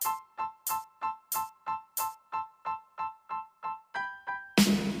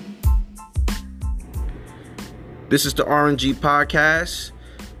This is the R&G podcast.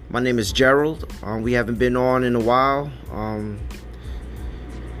 My name is Gerald. We haven't been on in a while.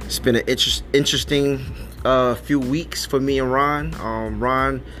 It's been an interesting few weeks for me and Ron.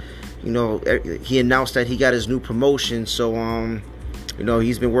 Ron, he announced that he got his new promotion, so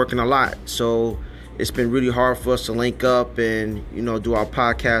he's been working a lot. So it's been really hard for us to link up and do our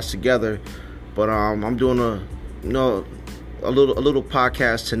podcast together. But I'm doing a little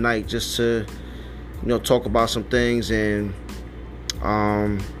podcast tonight just to talk about some things and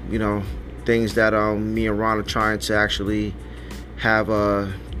things that me and Ron are trying to actually have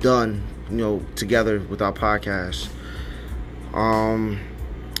done together with our podcast.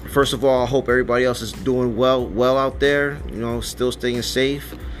 First of all, I hope everybody else is doing well out there, still staying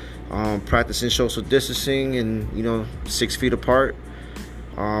safe, practicing social distancing and 6 feet apart.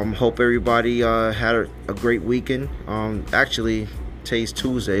 Hope everybody had a great weekend. Actually today's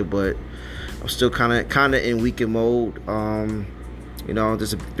Tuesday, but I'm still kind of in weekend mode.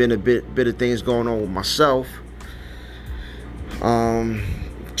 There's been a bit of things going on with myself.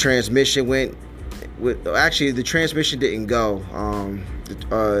 Transmission went with. Actually, the transmission didn't go.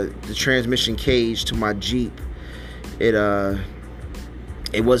 The transmission cage to my Jeep, it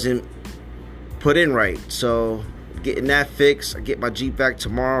wasn't put in right. So getting that fixed. I get my Jeep back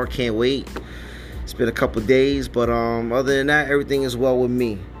tomorrow. Can't wait. It's been a couple days, but other than that, everything is well with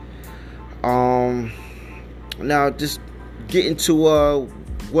me. Now just getting to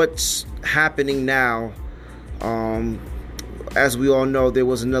what's happening now. As we all know, there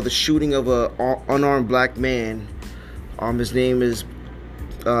was another shooting of a unarmed black man. His name is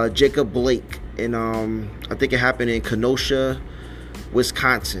Jacob Blake, and I think it happened in Kenosha,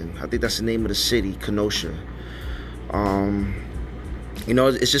 Wisconsin. I think that's the name of the city, Kenosha.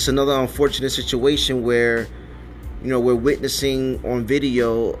 It's just another unfortunate situation where we're witnessing on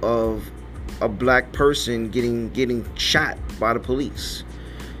video of a black person getting shot by the police.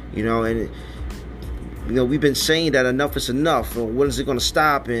 And we've been saying that enough is enough. When is it going to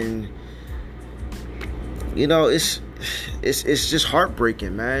stop? And it's just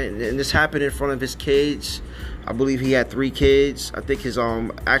heartbreaking, man. And this happened in front of his kids. I believe he had 3 kids. I think his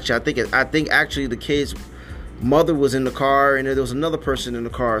I think the kid's mother was in the car, and there was another person in the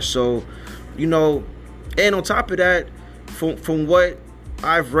car. So, and on top of that, from what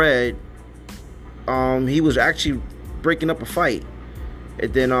I've read, he was actually breaking up a fight,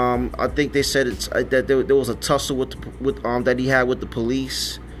 and then I think they said that there was a tussle with that he had with the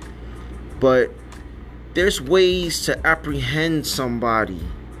police. But there's ways to apprehend somebody.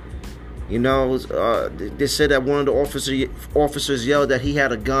 They said that one of the officers yelled that he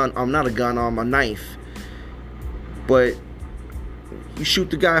had a gun. Not a gun, a knife. But you shoot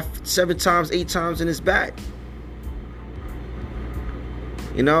the guy 7 times, 8 times in his back.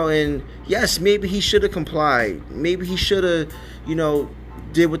 And yes, maybe he should have complied. Maybe he should have,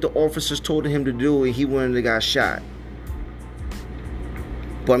 did what the officers told him to do, and he wouldn't have got shot.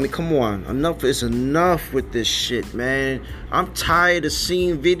 But come on, enough is enough with this shit, man. I'm tired of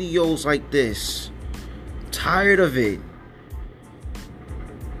seeing videos like this. Tired of it.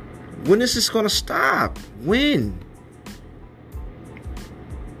 When is this gonna stop? When?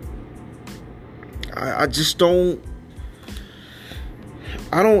 I just don't.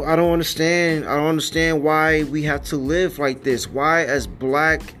 I don't understand. I don't understand why we have to live like this. Why, as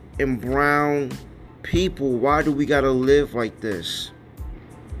black and brown people, why do we gotta live like this?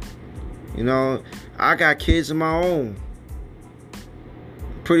 I got kids of my own.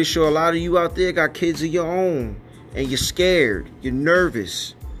 Pretty sure a lot of you out there got kids of your own, and you're scared. You're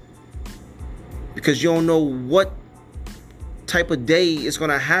nervous because you don't know what type of day it's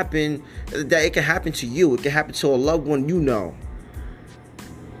gonna happen. That it can happen to you. It can happen to a loved one you.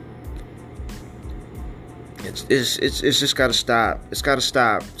 It's just gotta stop. It's gotta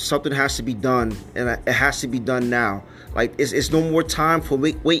stop. Something has to be done, and it has to be done now. Like it's no more time for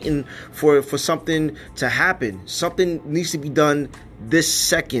waiting for something to happen. Something needs to be done this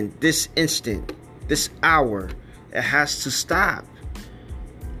second, this instant, this hour. It has to stop.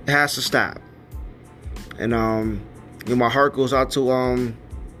 It has to stop. And my heart goes out to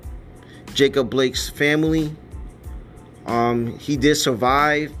Jacob Blake's family. He did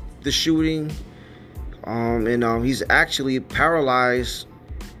survive the shooting. And he's actually paralyzed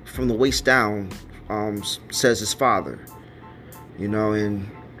from the waist down, says his father. And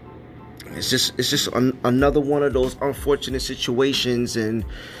it's just another one of those unfortunate situations. And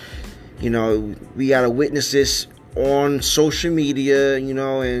we gotta witness this on social media.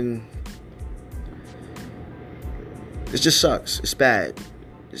 And it just sucks. It's bad.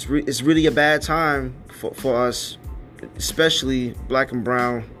 It's really a bad time for us, especially black and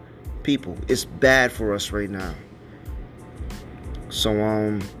brown people. It's bad for us right now.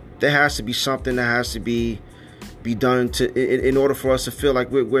 So there has to be something that has to be done in order for us to feel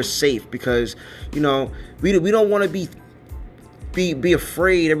like we're safe, because we don't want to be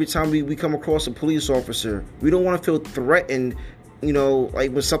afraid every time we come across a police officer. We don't want to feel threatened,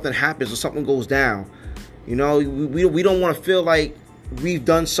 like when something happens or something goes down. We don't want to feel like we've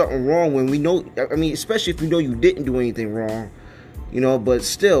done something wrong when we know, especially if we know you didn't do anything wrong, but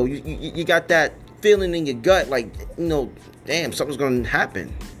still, you got that feeling in your gut, like, damn, something's going to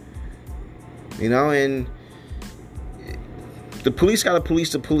happen, and the police got to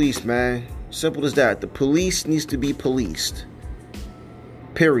police the police, man. Simple as that. The police needs to be policed.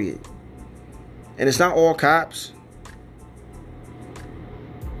 Period. And it's not all cops,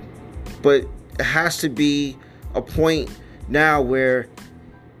 but it has to be a point now where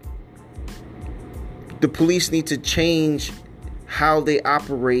the police need to change how they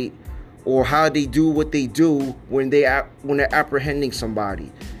operate or how they do what they do when they're apprehending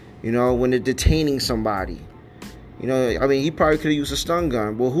somebody, when they're detaining somebody. He probably could have used a stun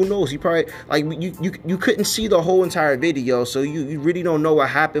gun. Well, who knows? He probably, like, you couldn't see the whole entire video, so you really don't know what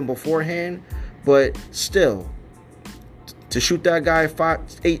happened beforehand. But still, to shoot that guy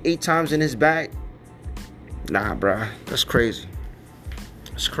eight times in his back, nah, bruh, that's crazy.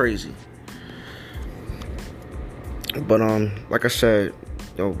 It's crazy. But like I said,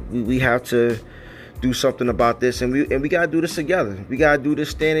 we have to do something about this, and we gotta do this together. We gotta do this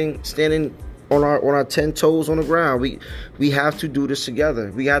standing on our 10 toes on the ground. We have to do this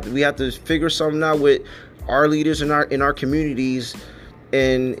together. We have to figure something out with our leaders in our communities,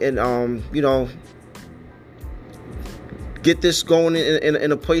 and get this going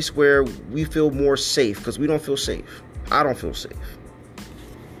in a place where we feel more safe, because we don't feel safe. I don't feel safe.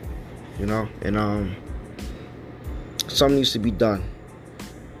 And something needs to be done.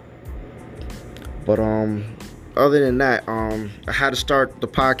 But other than that, I had to start the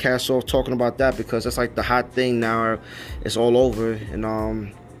podcast off talking about that, because that's like the hot thing now. It's all over,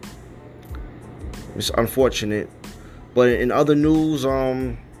 and it's unfortunate. But in other news,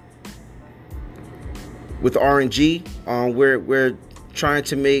 with R&G, we're trying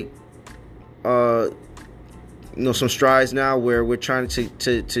to make some strides now, where we're trying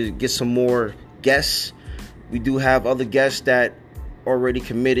to get some more guests. We do have other guests that already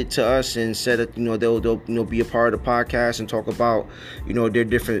committed to us and said that they'll be a part of the podcast and talk about their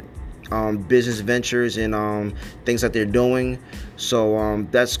different business ventures and things that they're doing. So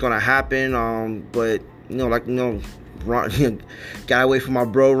that's gonna happen. But Ron, got away from my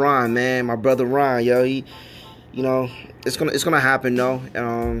bro Ron, man, my brother Ron, yo. He, it's gonna happen though.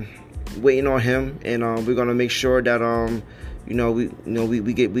 Waiting on him, and we're gonna make sure that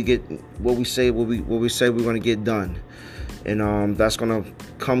we get what we say we're gonna get done. And that's gonna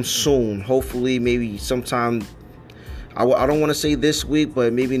come soon. Hopefully, maybe sometime. I don't want to say this week,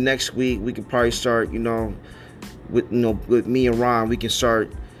 but maybe next week we could probably start. With me and Ron, we can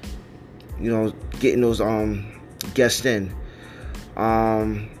start. Getting those guests in.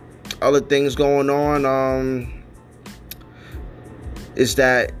 Other things going on. Is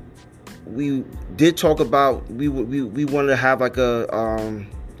that we did talk about we wanted to have like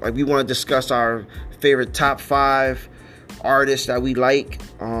we want to discuss our favorite top 5 artists that we like.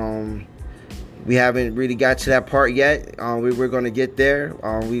 We haven't really got to that part yet. We're going to get there.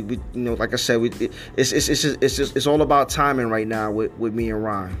 We like I said, it's all about timing right now with me and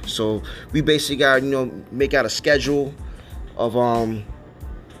Ron. So we basically got make out a schedule of when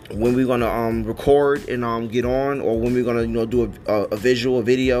we're gonna record and get on, or when we're gonna do a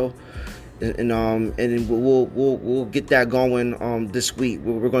video. And we'll get that going this week.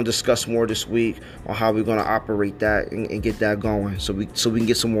 We're going to discuss more this week on how we're going to operate that and get that going, so we can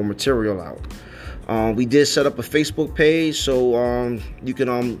get some more material out. We did set up a Facebook page, so you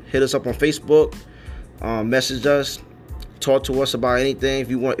can hit us up on Facebook, message us, talk to us about anything. If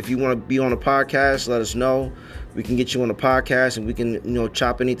you want to be on the podcast, let us know. We can get you on the podcast, and we can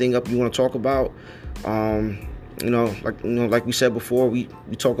chop anything up you want to talk about. Like we said before, we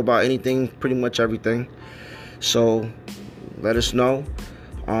talk about anything, pretty much everything. So let us know.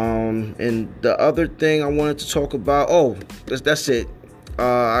 And the other thing I wanted to talk about, that's it.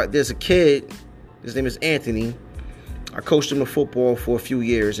 There's a kid, his name is Anthony. I coached him in football for a few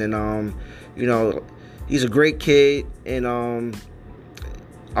years, and he's a great kid, and I'm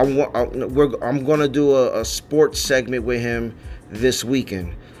gonna do a sports segment with him this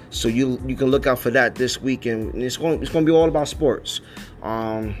weekend. So you can look out for that this weekend. And it's going to be all about sports.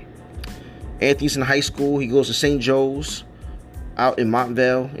 Anthony's in high school. He goes to St. Joe's out in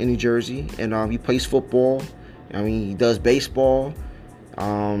Montvale in New Jersey, and he plays football. He does baseball,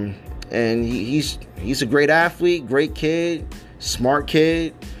 and he's a great athlete, great kid. smart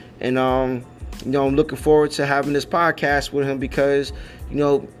kid, and I'm looking forward to having this podcast with him because,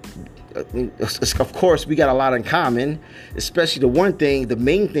 of course, we got a lot in common, especially the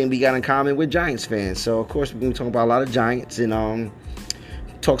main thing we got in common with Giants fans. So, of course, we're going to talk about a lot of Giants and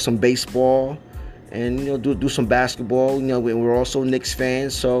talk some baseball and, do some basketball. We're also Knicks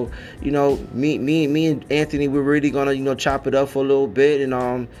fans. So, me and Anthony, we're really going to, chop it up for a little bit,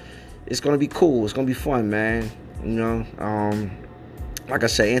 and it's going to be cool. It's going to be fun, man. Like I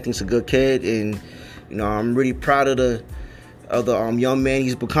said, Anthony's a good kid, and, I'm really proud of the young man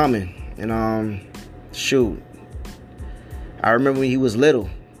he's becoming. And shoot, I remember when he was little.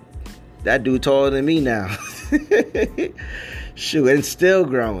 That dude taller than me now. Shoot, and still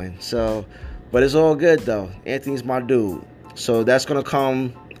growing. So, but it's all good though. Anthony's my dude. So that's gonna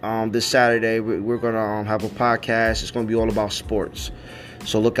come this Saturday. We're gonna have a podcast. It's gonna be all about sports.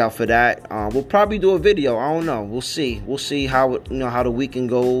 So look out for that. We'll probably do a video. I don't know. We'll see. We'll see how how the weekend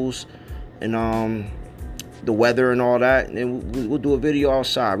goes, and the weather and all that, and we'll do a video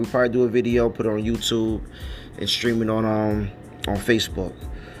outside. We'll probably do a video, put it on YouTube, and stream it on Facebook.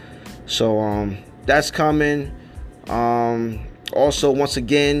 So that's coming. Also, once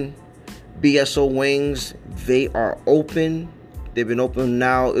again, BSO Wings, they are open. They've been open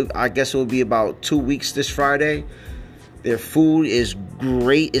now. I guess it will be about 2 weeks this Friday. Their food is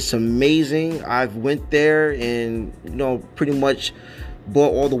great. It's amazing. I've went there and pretty much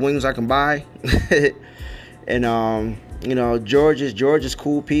bought all the wings I can buy. And George is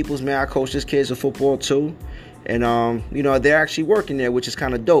cool peoples, man. I coach his kids in football too, and they're actually working there, which is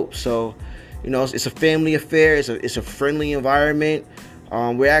kind of dope. So it's a family affair. It's a friendly environment.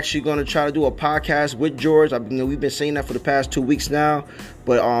 We're actually going to try to do a podcast with George. We've been saying that for the past 2 weeks now,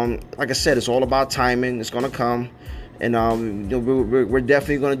 but like I said, it's all about timing. It's going to come, and we're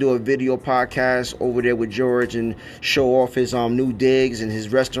definitely going to do a video podcast over there with George and show off his new digs and his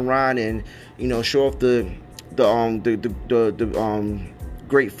restaurant, and show off the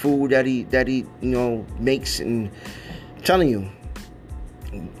great food that he makes. And I'm telling you,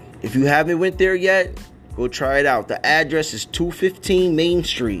 if you haven't went there yet, go try it out. The address is 215 Main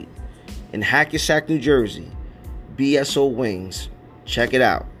Street in Hackensack, New Jersey. BSO Wings. Check it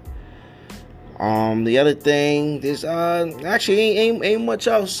out. The other thing, there's actually ain't much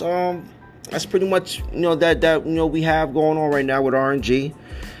else. That's pretty much that we have going on right now with R&G.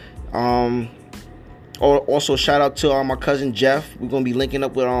 Also, shout out to my cousin Jeff. We're gonna be linking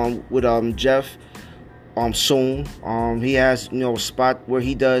up with Jeff soon. He has a spot where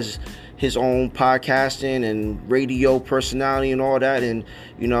he does his own podcasting and radio personality and all that. And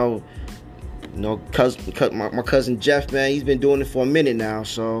my cousin Jeff, man, he's been doing it for a minute now.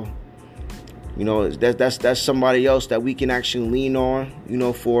 So that's somebody else that we can actually lean on.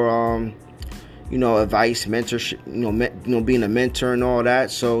 For advice, mentorship. Being a mentor and all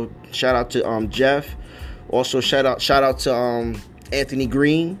that. So shout out to Jeff. Also, shout out to Anthony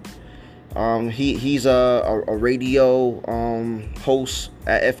Green. He's a radio host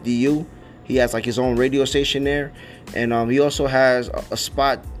at FDU. He has like his own radio station there, and he also has a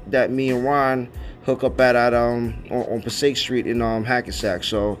spot that me and Ron hook up at on Passaic Street in Hackensack.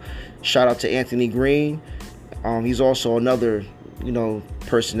 So shout out to Anthony Green. He's also another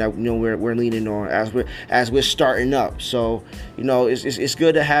person that we're leaning on as we're starting up. So it's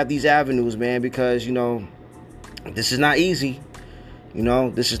good to have these avenues, man, because this is not easy.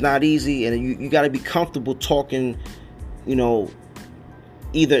 This is not easy, and you got to be comfortable talking,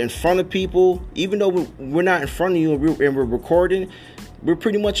 either in front of people, even though we're not in front of you and we're recording. We're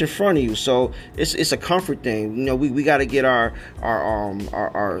pretty much in front of you, so it's a comfort thing. We got to get our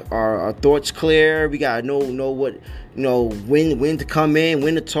thoughts clear. We got to know what when to come in,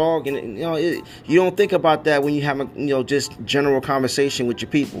 when to talk, and you don't think about that when you have a just general conversation with your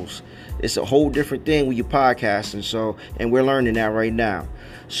peoples. It's a whole different thing when you're podcasting. And we're learning that right now.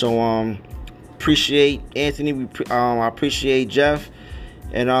 So appreciate Anthony. I appreciate Jeff,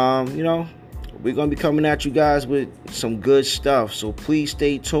 and we're going to be coming at you guys with some good stuff. So please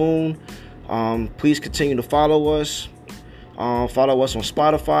stay tuned. Please continue to follow us. Follow us on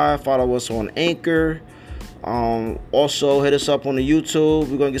Spotify. Follow us on Anchor. Also, hit us up on the YouTube.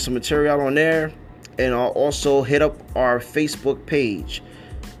 We're going to get some material on there. And also hit up our Facebook page,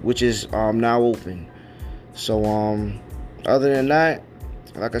 which is now open. So other than that,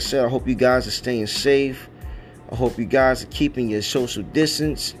 like I said, I hope you guys are staying safe. I hope you guys are keeping your social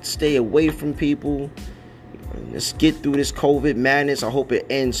distance. Stay away from people. Let's get through this COVID madness. I hope it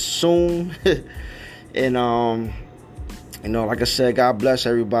ends soon. And like I said, God bless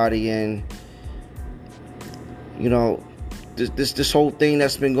everybody. And this whole thing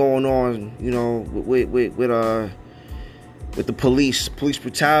that's been going on, with the police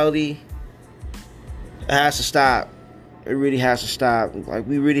brutality. It has to stop. It really has to stop. Like,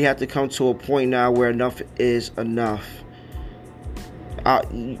 we really have to come to a point now where enough is enough.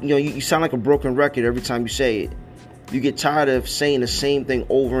 You sound like a broken record every time you say it. You get tired of saying the same thing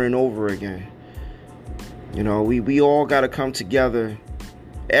over and over again. We all got to come together.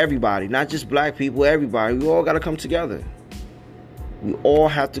 Everybody, not just black people, everybody. We all got to come together. We all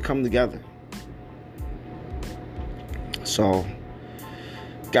have to come together. So,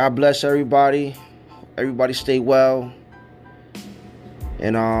 God bless everybody. Everybody stay well.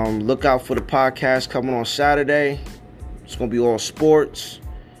 And look out for the podcast coming on Saturday. It's going to be all sports.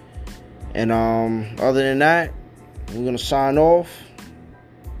 And other than that, we're going to sign off.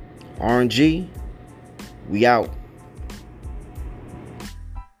 R&G, we out.